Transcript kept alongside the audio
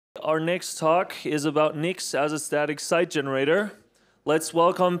our next talk is about Nix as a static site generator. Let's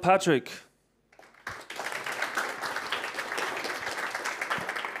welcome Patryk.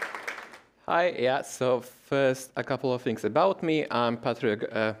 Hi, yeah, so first a couple of things about me. I'm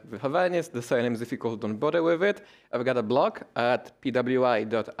Patryk Wychowaniec. The surname is difficult, don't bother with it. I've got a blog at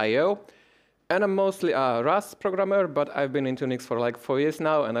pwi.io. And I'm mostly a Rust programmer, but I've been into Nix for like 4 years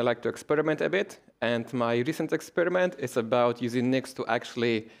now, and I like to experiment a bit. And my recent experiment is about using Nix to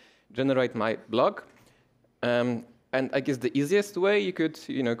actually generate my blog. And I guess the easiest way you could,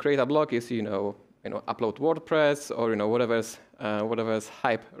 create a blog is, upload WordPress or, whatever's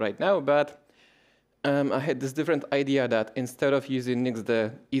hype right now. But I had this different idea that instead of using Nix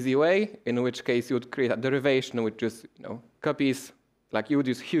the easy way, in which case you would create a derivation which just, copies, like you would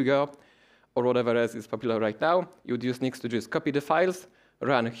use Hugo, or whatever else is popular right now. You would use Nix to just copy the files,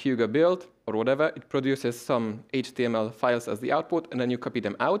 run Hugo build, or whatever. It produces some HTML files as the output, and then you copy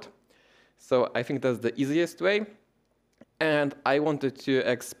them out. So I think that's the easiest way. And I wanted to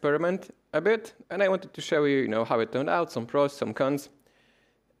experiment a bit, and I wanted to show you, how it turned out, some pros, some cons.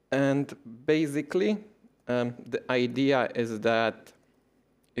 And basically, the idea is that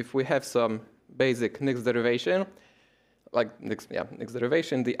if we have some basic Nix derivation, like Nix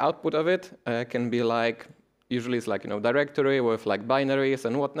derivation, the output of it can be like, usually it's like, directory with like binaries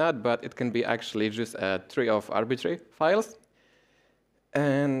and whatnot, but it can be actually just a tree of arbitrary files.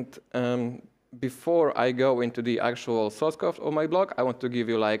 And before I go into the actual source code of my blog, I want to give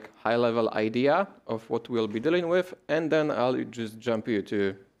you like high-level idea of what we'll be dealing with, and then I'll just jump you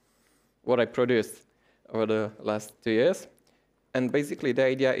to what I produced over the last 2 years. And basically, the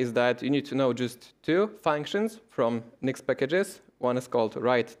idea is that you need to know just 2 functions from Nix packages. One is called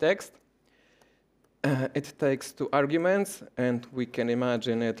write text. It takes 2 arguments, and we can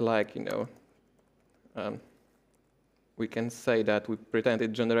imagine it like, we can say that we pretend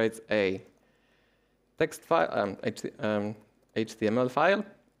it generates a text file, HTML file,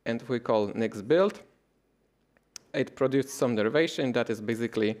 and we call Nix build. It produces some derivation that is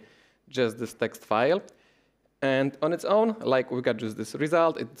basically just this text file. And on its own, like we got just this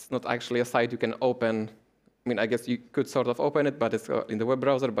result, it's not actually a site you can open. I mean, I guess you could sort of open it, but it's in the web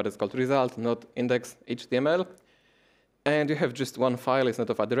browser, but it's called result, not index.html. And you have just one file, it's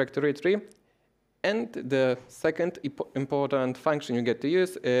not of a directory tree. And the second important function you get to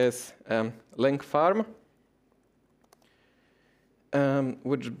use is link farm,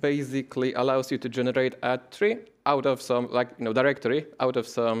 which basically allows you to generate a tree out of some, directory, out of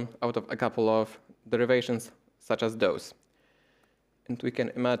a couple of derivations such as those. And we can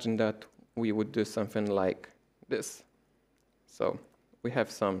imagine that we would do something like this. So we have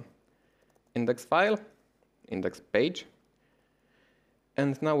some index file, index page.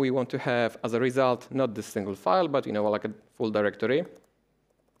 And now we want to have, as a result, not this single file, but like a full directory.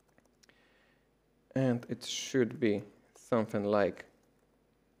 And it should be something like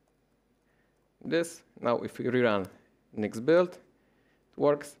this. Now if we rerun Nix build, it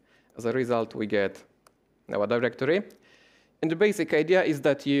works. As a result, we get now a directory. And the basic idea is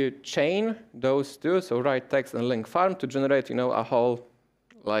that you chain those 2, so write text and link farm, to generate, a whole,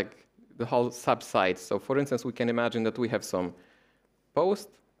 like the whole subsite. So for instance, we can imagine that we have some post.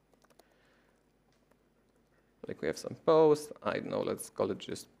 Like we have some post. I don't know, let's call it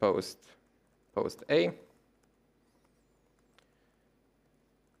just post A,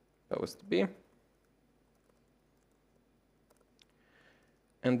 post B.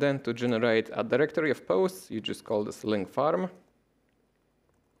 And then to generate a directory of posts, you just call this link farm.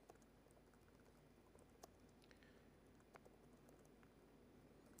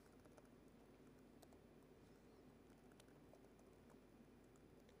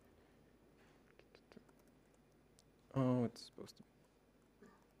 Oh, it's supposed to be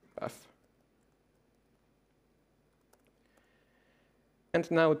path. And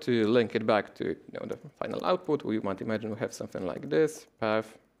now to link it back to the final output, we might imagine we have something like this,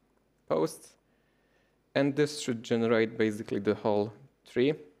 path, posts. And this should generate basically the whole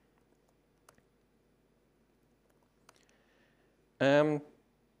tree. And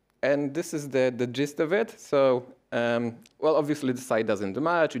this is the gist of it. So, well, obviously the site doesn't do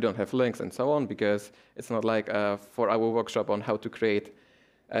much. You don't have links and so on, because it's not like a 4-hour workshop on how to create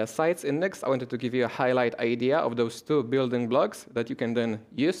sites in Nix. I wanted to give you a highlight idea of those 2 building blocks that you can then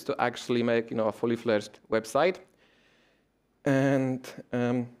use to actually make a fully fledged website. And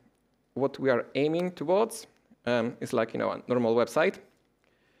what we are aiming towards is like a normal website.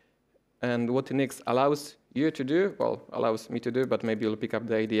 And what Nix allows you to do, well, allows me to do, but maybe you'll pick up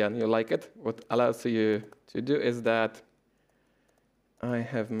the idea and you'll like it. What allows you to do is that I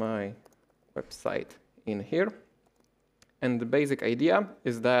have my website in here. And the basic idea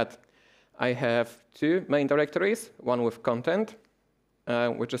is that I have two main directories, one with content,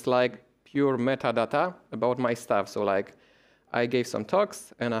 which is like pure metadata about my stuff. So like I gave some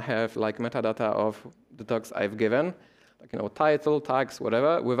talks and I have like metadata of the talks I've given, like, you know, title, tags,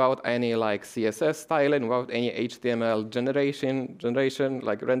 whatever, without any like CSS styling, without any HTML generation,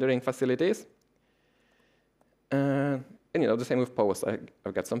 like rendering facilities. And you know, the same with posts.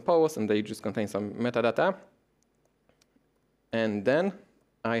 I've got some posts and they just contain some metadata. And then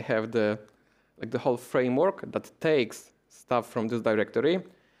I have the whole framework that takes stuff from this directory,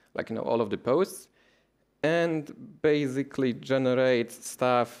 like, you know, all of the posts, and basically generates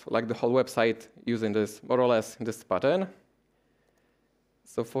stuff like the whole website using this, more or less, this pattern.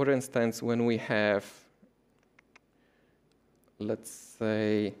 So for instance, when we have, let's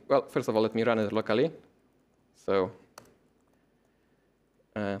say, well, first of all, let me run it locally. So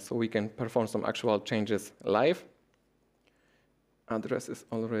we can perform some actual changes live. Address is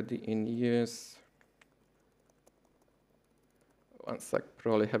already in use. One sec,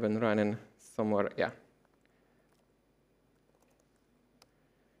 probably haven't run in somewhere, yeah.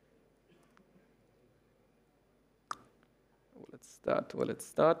 Let's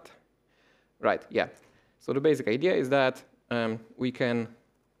start. Right, yeah. So the basic idea is that we can,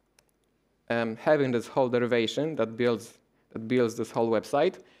 having this whole derivation that builds this whole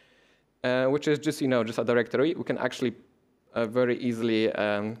website, which is just, you know, just a directory, we can actually very easily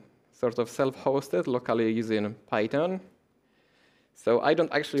sort of self-host it locally using Python. So I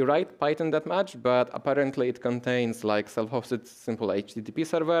don't actually write Python that much, but apparently it contains like self-hosted simple HTTP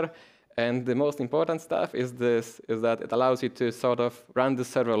server. And the most important stuff is that it allows you to sort of run the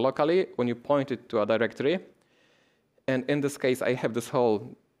server locally when you point it to a directory. And in this case, I have this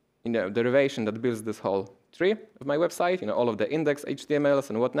whole, you know, derivation that builds this whole tree of my website, you know, all of the index HTMLs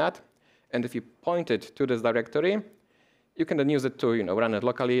and whatnot. And if you point it to this directory, you can then use it to, you know, run it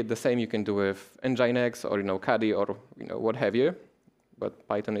locally. The same you can do with Nginx or, you know, Caddy or, you know, what have you. But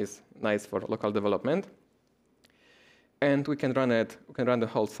Python is nice for local development. And we can run the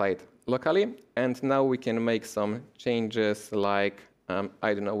whole site locally. And now we can make some changes like,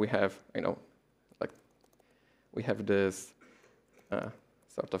 I don't know, we have, you know, like we have this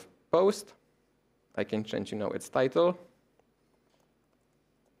sort of post. I can change, you know, its title.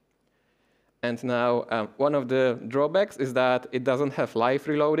 And now one of the drawbacks is that it doesn't have live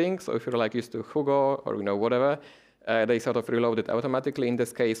reloading. So if you're like used to Hugo or, you know, whatever, they sort of reload it automatically. In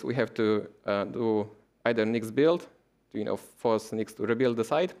this case, we have to do either Nix build to, you know, force Nix to rebuild the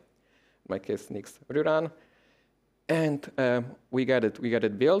site. In my case, Nix rerun. And we get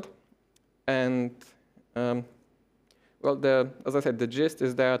it built. And well, as I said, the gist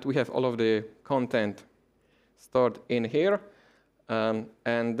is that we have all of the content stored in here.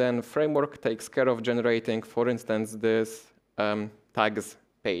 And then framework takes care of generating, for instance, this tags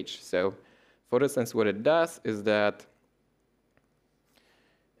page. So for instance, what it does is that,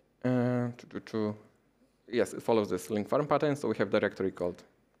 yes, it follows this link farm pattern. So we have a directory called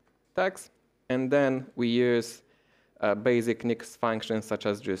tags. And then we use basic Nix functions such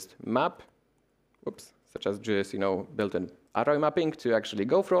as just map, such as just, you know, built-in array mapping to actually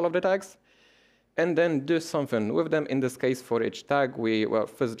go through all of the tags. And then do something with them. In this case, for each tag, we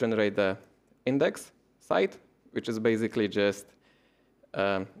first generate the index site, which is basically just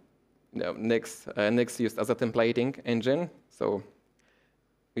you know, Nix used as a templating engine. So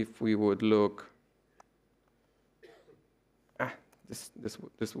if we would look,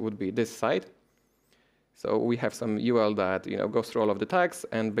 this would be this site. So we have some UL that, you know, goes through all of the tags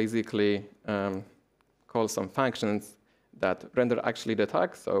and basically calls some functions that render actually the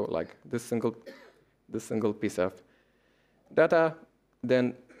tag. So like this single piece of data.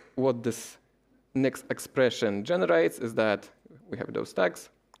 Then what this Nix expression generates is that we have those tags,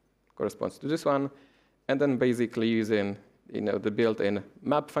 corresponds to this one, and then basically using, you know, the built-in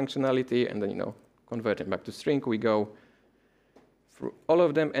map functionality and then, you know, converting back to string, we go through all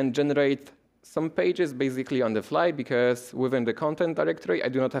of them and generate some pages basically on the fly, because within the content directory, I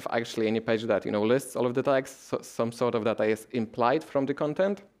do not have actually any page that, you know, lists all of the tags. So some sort of data is implied from the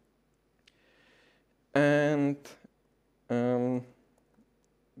content. And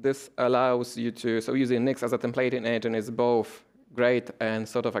this allows you to, so using Nix as a templating engine is both great and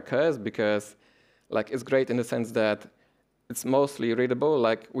sort of a curse, because like it's great in the sense that it's mostly readable.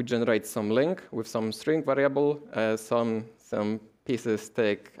 Like we generate some link with some string variable, some pieces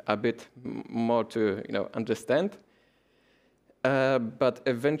take a bit more to, you know, understand. But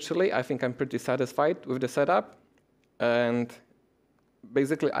eventually, I think I'm pretty satisfied with the setup. And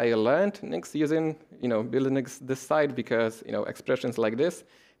basically, I learned Nix using, you know, building Nix this side, because, you know, expressions like this,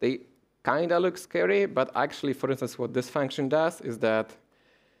 they kind of looks scary, but actually, for instance, what this function does is that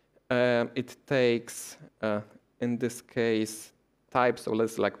it takes, in this case, types, so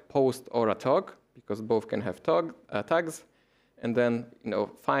let's like post or a tag, because both can have tags, and then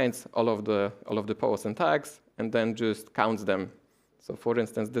finds all of the posts and tags, and then just counts them. So, for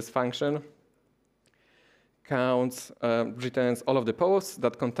instance, this function counts, returns all of the posts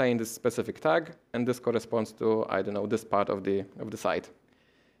that contain this specific tag, and this corresponds to, I don't know, this part of the site.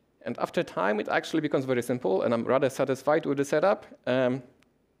 And after time, it actually becomes very simple, and I'm rather satisfied with the setup.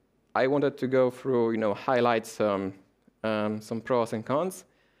 I wanted to go through, highlight some pros and cons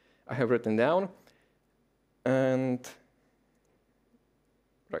I have written down. And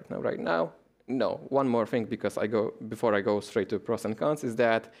right now, no, one more thing before I go straight to pros and cons is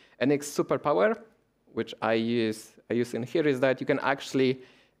that a Nix superpower, which I use in here, is that you can actually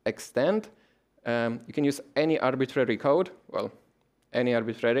extend. You can use any arbitrary code, well, any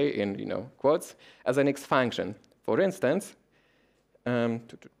arbitrary in quotes, as a Nix function. For instance, when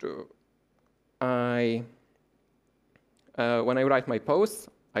I write my posts,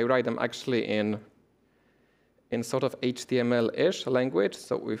 I write them actually in sort of HTML-ish language.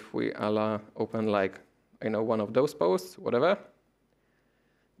 So if we open like one of those posts, whatever,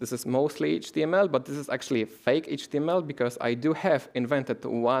 this is mostly HTML, but this is actually fake HTML because I do have invented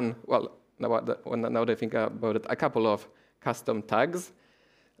one. Well, now that I think about it, a couple of custom tags.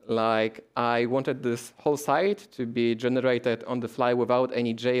 Like I wanted this whole site to be generated on the fly without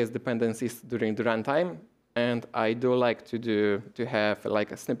any JS dependencies during the runtime, and I do like to have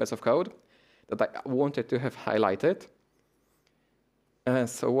like snippets of code that I wanted to have highlighted.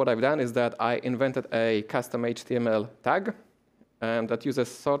 So what I've done is that I invented a custom HTML tag that uses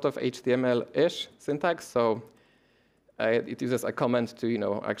sort of HTML-ish syntax. So it uses a comment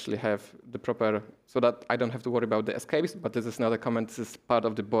to actually have the proper, so that I don't have to worry about the escapes, but this is not a comment, this is part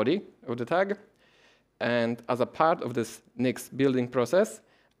of the body of the tag. And as a part of this Nix building process,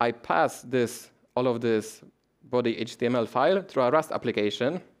 I pass all of this body HTML file through a Rust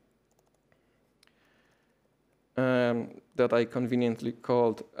application that I conveniently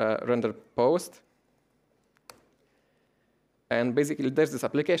called render post. And basically, there's this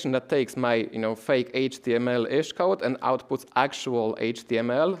application that takes my fake HTML-ish code and outputs actual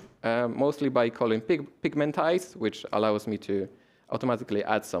HTML, mostly by calling pigmentize, which allows me to automatically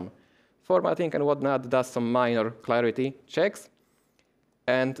add some formatting and whatnot, does some minor clarity checks.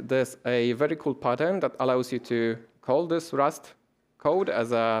 And there's a very cool pattern that allows you to call this Rust code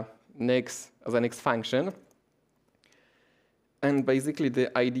as a Nix function. And basically,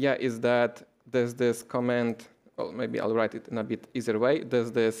 the idea is that there's this comment. Well, maybe I'll write it in a bit easier way.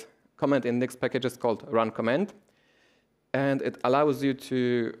 There's this command in Nix packages called run command, and it allows you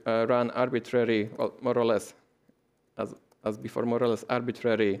to run arbitrary, well, more or less, as before, more or less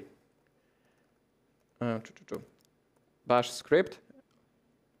arbitrary bash script.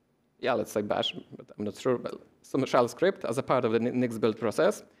 Yeah, let's say bash, but I'm not sure. But some shell script as a part of the Nix build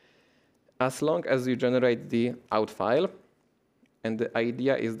process, as long as you generate the out file. And the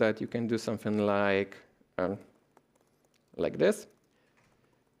idea is that you can do something like this.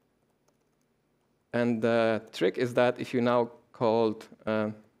 And the trick is that if you now called,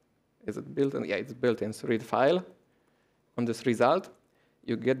 is it built-in? Yeah, it's built-in, so read file on this result,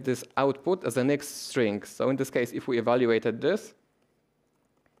 you get this output as a Nix string. So in this case, if we evaluated this,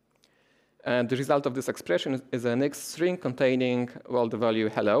 and the result of this expression is a Nix string containing, well, the value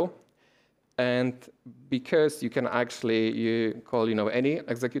hello. And because you can actually call any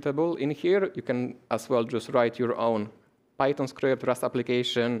executable in here, you can as well just write your own Python script, Rust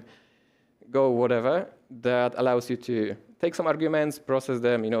application, Go, whatever, that allows you to take some arguments, process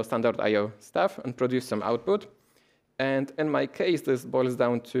them, standard I/O stuff, and produce some output. And in my case, this boils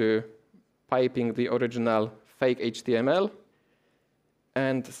down to piping the original fake HTML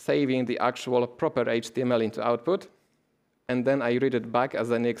and saving the actual proper HTML into output. And then I read it back as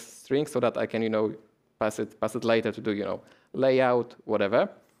a Nix string so that I can, pass it later to do, layout, whatever.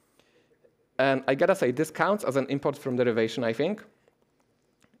 And I gotta say, this counts as an import from derivation, I think,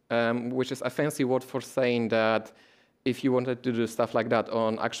 which is a fancy word for saying that if you wanted to do stuff like that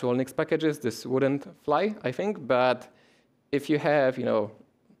on actual Nix packages, this wouldn't fly, I think. But if you have,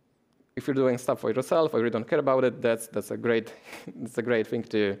 if you're doing stuff for yourself or you don't care about it, that's a great thing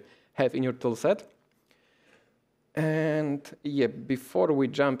to have in your tool set. And yeah, before we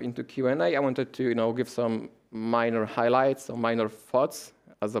jump into Q&A, I wanted to give some minor highlights or minor thoughts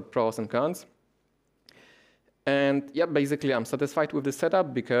as a pros and cons. And yeah, basically I'm satisfied with the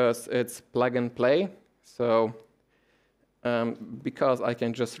setup because it's plug and play. So because I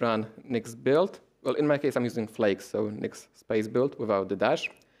can just run Nix build, well, in my case I'm using Flakes, so Nix space build without the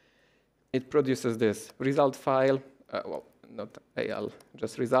dash. it produces this result file, well, not AL,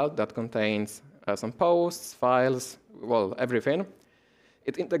 just result that contains some posts, files, well, everything.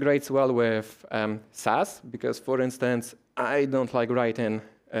 It integrates well with Sass because, for instance, I don't like writing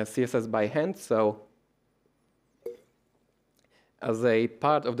CSS by hand, so as a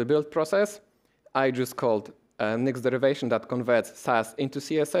part of the build process, I just called Nix derivation that converts Sass into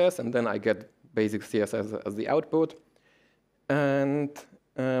CSS, and then I get basic CSS as the output. And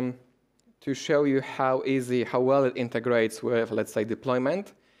to show you how well it integrates with, let's say,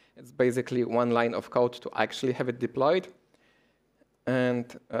 deployment, it's basically one line of code to actually have it deployed.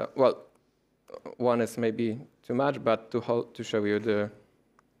 And, well, one is maybe too much, but to show you the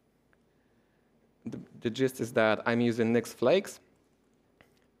gist is that I'm using Nix Flakes,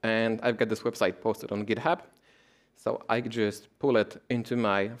 and I've got this website posted on GitHub. So I just pull it into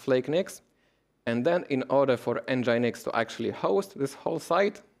my Flake Nix, and then in order for Nginx to actually host this whole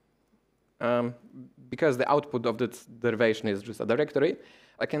site, because the output of this derivation is just a directory,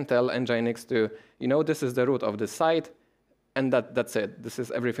 I can tell Nginx to, this is the root of the site, and that's it. This is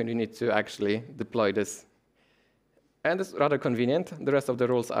everything you need to actually deploy this. And it's rather convenient. The rest of the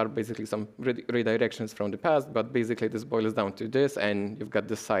rules are basically some redirections from the past, but basically this boils down to this, and you've got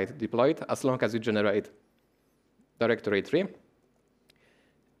this site deployed as long as you generate directory tree.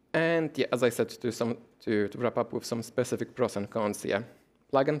 And yeah, as I said, to wrap up with some specific pros and cons, yeah.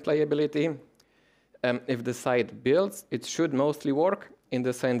 Plug-and playability. If the site builds, it should mostly work in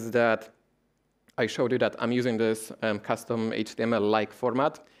the sense that I showed you that I'm using this custom HTML-like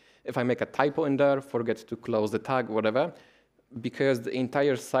format. If I make a typo in there, forget to close the tag, whatever, because the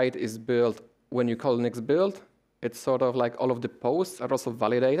entire site is built when you call Nix build, it's sort of like all of the posts are also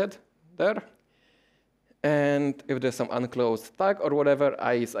validated there. And if there's some unclosed tag or whatever,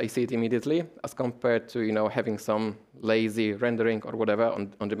 I see it immediately, as compared to having some lazy rendering or whatever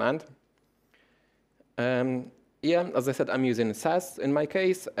on demand. Yeah, as I said, I'm using Sass in my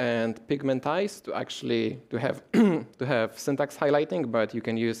case and Pigmentize to have to have syntax highlighting, but you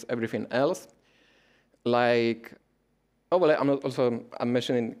can use everything else. Like, oh well, I'm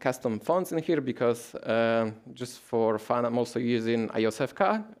mentioning custom fonts in here because just for fun, I'm also using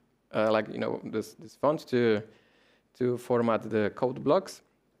iOSFK, this font to format the code blocks.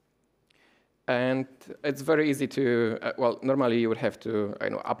 And it's very easy to, well, normally you would have to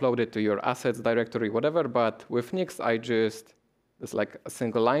upload it to your assets directory, whatever, but with Nix, there's like a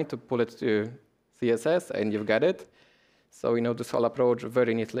single line to pull it to CSS, and you've got it. So, this whole approach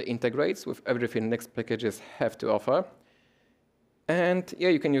very neatly integrates with everything Nix packages have to offer. And yeah,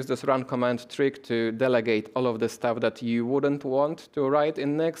 you can use this run command trick to delegate all of the stuff that you wouldn't want to write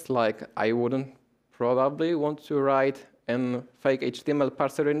in Nix, like I wouldn't probably want to write in fake HTML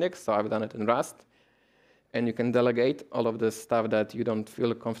parser in Nix, so I've done it in Rust. And you can delegate all of the stuff that you don't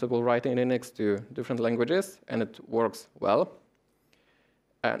feel comfortable writing in Nix to different languages, and it works well.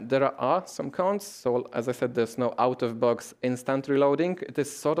 There are some cons. So as I said, there's no out-of-box instant reloading. It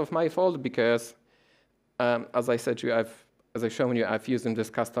is sort of my fault because, as I said, as I've shown you, I've used this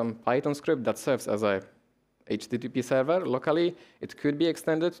custom Python script that serves as a HTTP server locally. It could be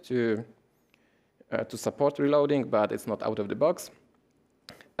extended to support reloading, but it's not out of the box.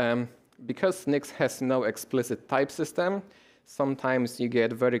 Because Nix has no explicit type system, sometimes you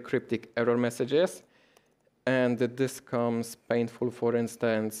get very cryptic error messages. And this comes painful, for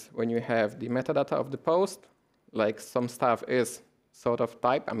instance, when you have the metadata of the post. Like some stuff is sort of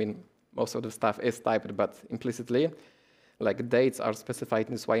typed. I mean, most of the stuff is typed, but implicitly. Like dates are specified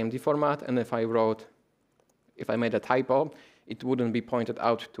in this YMD format. And if I made a typo, it wouldn't be pointed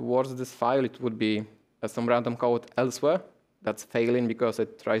out towards this file. It would be some random code elsewhere that's failing because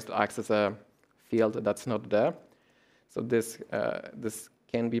it tries to access a field that's not there. So this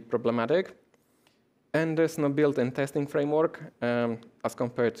can be problematic. And there's no built-in testing framework as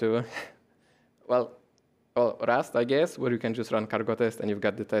compared to, well, Rust, I guess, where you can just run cargo test and you've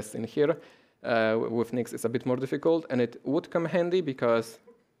got the tests in here. With Nix, it's a bit more difficult, and it would come handy because,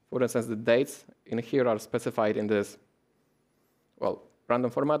 for instance, the dates in here are specified in this, well,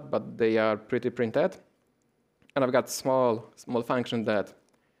 random format, but they are pretty printed. And I've got small function that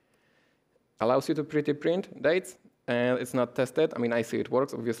allows you to pretty print dates, and it's not tested. I mean, I see it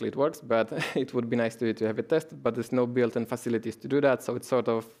works, obviously it works, but it would be nice to have it tested, but there's no built-in facilities to do that, so it's sort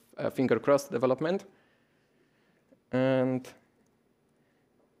of finger-crossed development. And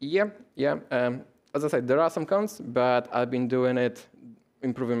yeah. As I said, there are some cons, but I've been doing it,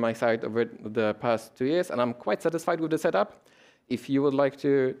 improving my site over the past 2 years, and I'm quite satisfied with the setup. If you would like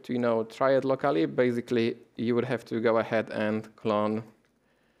to try it locally, basically you would have to go ahead and clone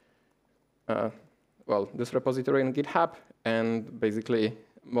this repository in GitHub, and basically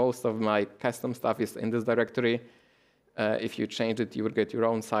most of my custom stuff is in this directory. If you change it, you will get your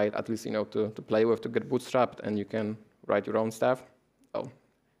own site, at least to play with, to get bootstrapped, and you can write your own stuff. Oh,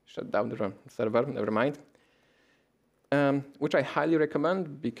 shut down the server, never mind. Which I highly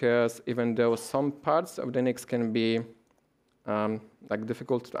recommend, because even though some parts of the Nix can be like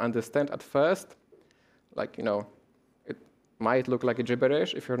difficult to understand at first, like it might look like a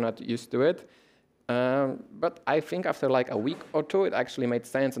gibberish if you're not used to it. But I think after like a week or two, it actually made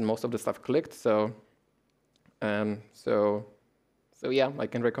sense and most of the stuff clicked. So yeah, I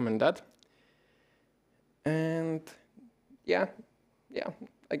can recommend that. And yeah,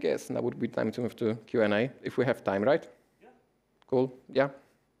 I guess now would be time to move to Q&A if we have time, right? Yeah. Cool. Yeah.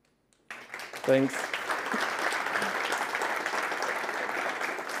 Thanks.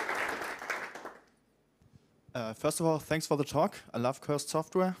 First of all, thanks for the talk. I love cursed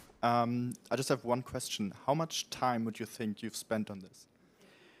software. I just have one question. How much time would you think you've spent on this?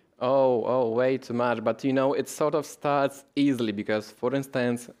 Oh, way too much. But it sort of starts easily because, for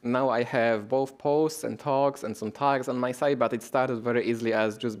instance, now I have both posts and talks and some tags on my site, but it started very easily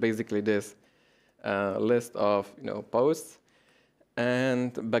as just basically this list of posts.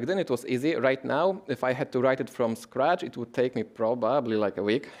 And back then it was easy. Right now, if I had to write it from scratch, it would take me probably like a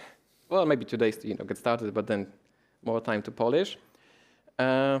week. Well, maybe 2 days to get started, but then more time to polish.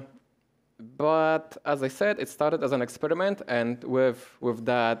 But as I said, it started as an experiment, and with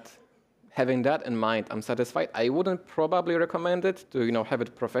that, having that in mind, I'm satisfied. I wouldn't probably recommend it to have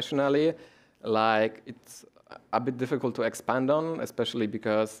it professionally. Like, it's a bit difficult to expand on, especially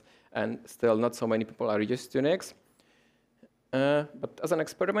because, and still not so many people are used to Nix. But as an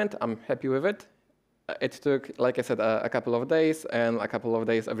experiment, I'm happy with it. It took, like I said, a couple of days, and a couple of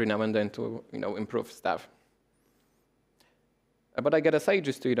days every now and then to improve stuff. But I gotta say,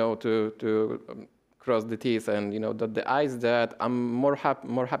 just to cross the T's and dot the I's, that I'm more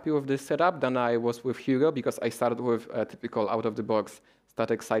happy with this setup than I was with Hugo, because I started with a typical out-of-the-box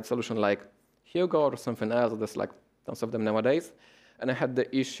static site solution like Hugo or something else. There's like tons of them nowadays, and I had the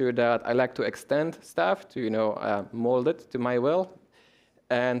issue that I like to extend stuff to mold it to my will.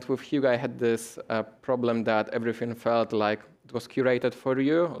 And with Hugo, I had this problem that everything felt like it was curated for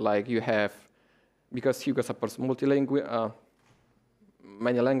you. Like you have, because Hugo supports many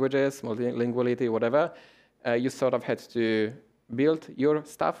languages, multilinguality, whatever, you sort of had to build your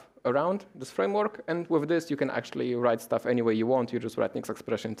stuff around this framework. And with this, you can actually write stuff any way you want. You just write Nix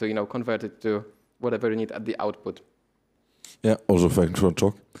expression to convert it to whatever you need at the output. Yeah, also thanks for the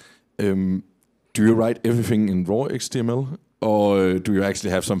talk. Do you write everything in raw HTML? Or do you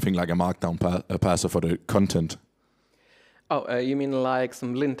actually have something like a markdown parser for the content? Oh, you mean like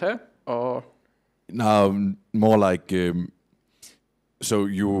some linter? Or? No, more like, so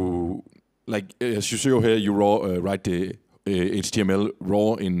you, like, as you see here, you write the HTML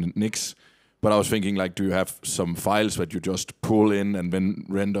raw in Nix. But I was thinking, like, do you have some files that you just pull in and then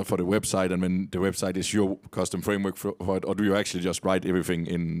render for the website, and then the website is your custom framework for it? Or do you actually just write everything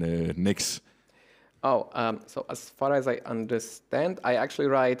in Nix? Oh, so as far as I understand, I actually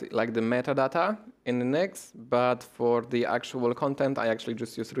write like the metadata in the Nix, but for the actual content, I actually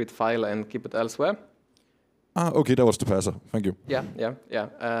just use read file and keep it elsewhere. Okay, that was the parser. Thank you. Yeah.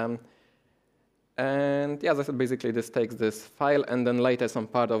 And yeah, as I said, basically this takes this file, and then later some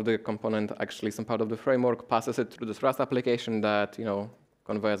part of the component, actually some part of the framework, passes it through this Rust application that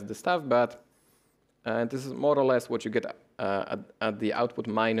converts the stuff. But this is more or less what you get at the output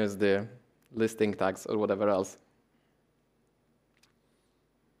minus the listing tags or whatever else.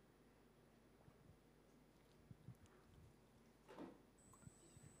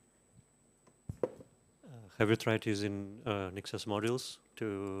 Have you tried using NixOS modules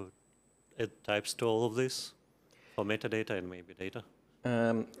to add types to all of this for metadata and maybe data?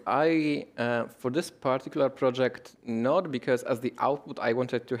 For this particular project, not, because as the output, I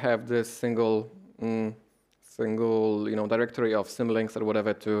wanted to have this single directory of symlinks or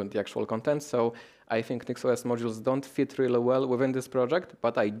whatever to the actual content. So I think NixOS modules don't fit really well within this project,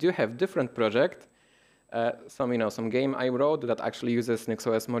 but I do have different project, some game I wrote that actually uses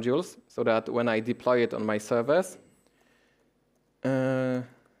NixOS modules, so that when I deploy it on my servers, I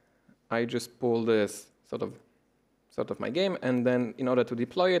just pull this sort of my game, and then in order to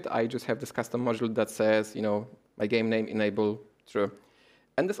deploy it, I just have this custom module that says, my game name enable true.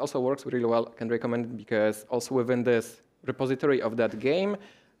 And this also works really well. I can recommend it because also within this repository of that game,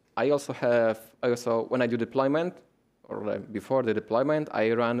 I also when I do deployment, or before the deployment,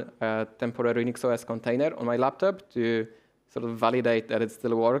 I run a temporary NixOS container on my laptop to sort of validate that it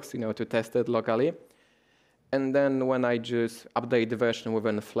still works, to test it locally. And then when I just update the version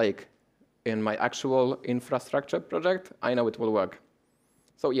within Flake in my actual infrastructure project, I know it will work.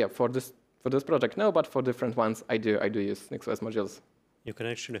 So yeah, for this project, no, but for different ones, I do use NixOS modules. You can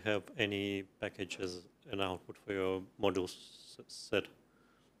actually have any package as an output for your module set.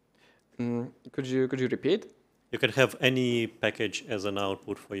 Could you repeat? You can have any package as an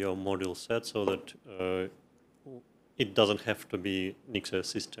output for your module set, so that it doesn't have to be NixOS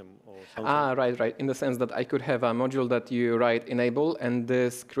system or something. Ah, right. In the sense that I could have a module that you write enable, and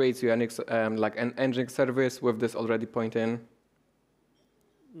this creates you like an Nginx service with this already point in.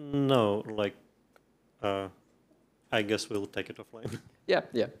 No, like, I guess we'll take it offline. Yeah,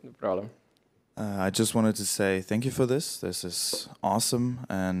 no problem. I just wanted to say thank you for this. This is awesome,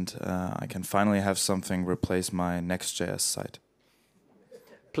 and I can finally have something replace my Next.js site.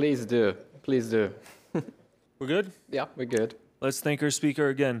 Please do. We're good? Yeah, we're good. Let's thank our speaker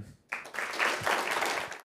again.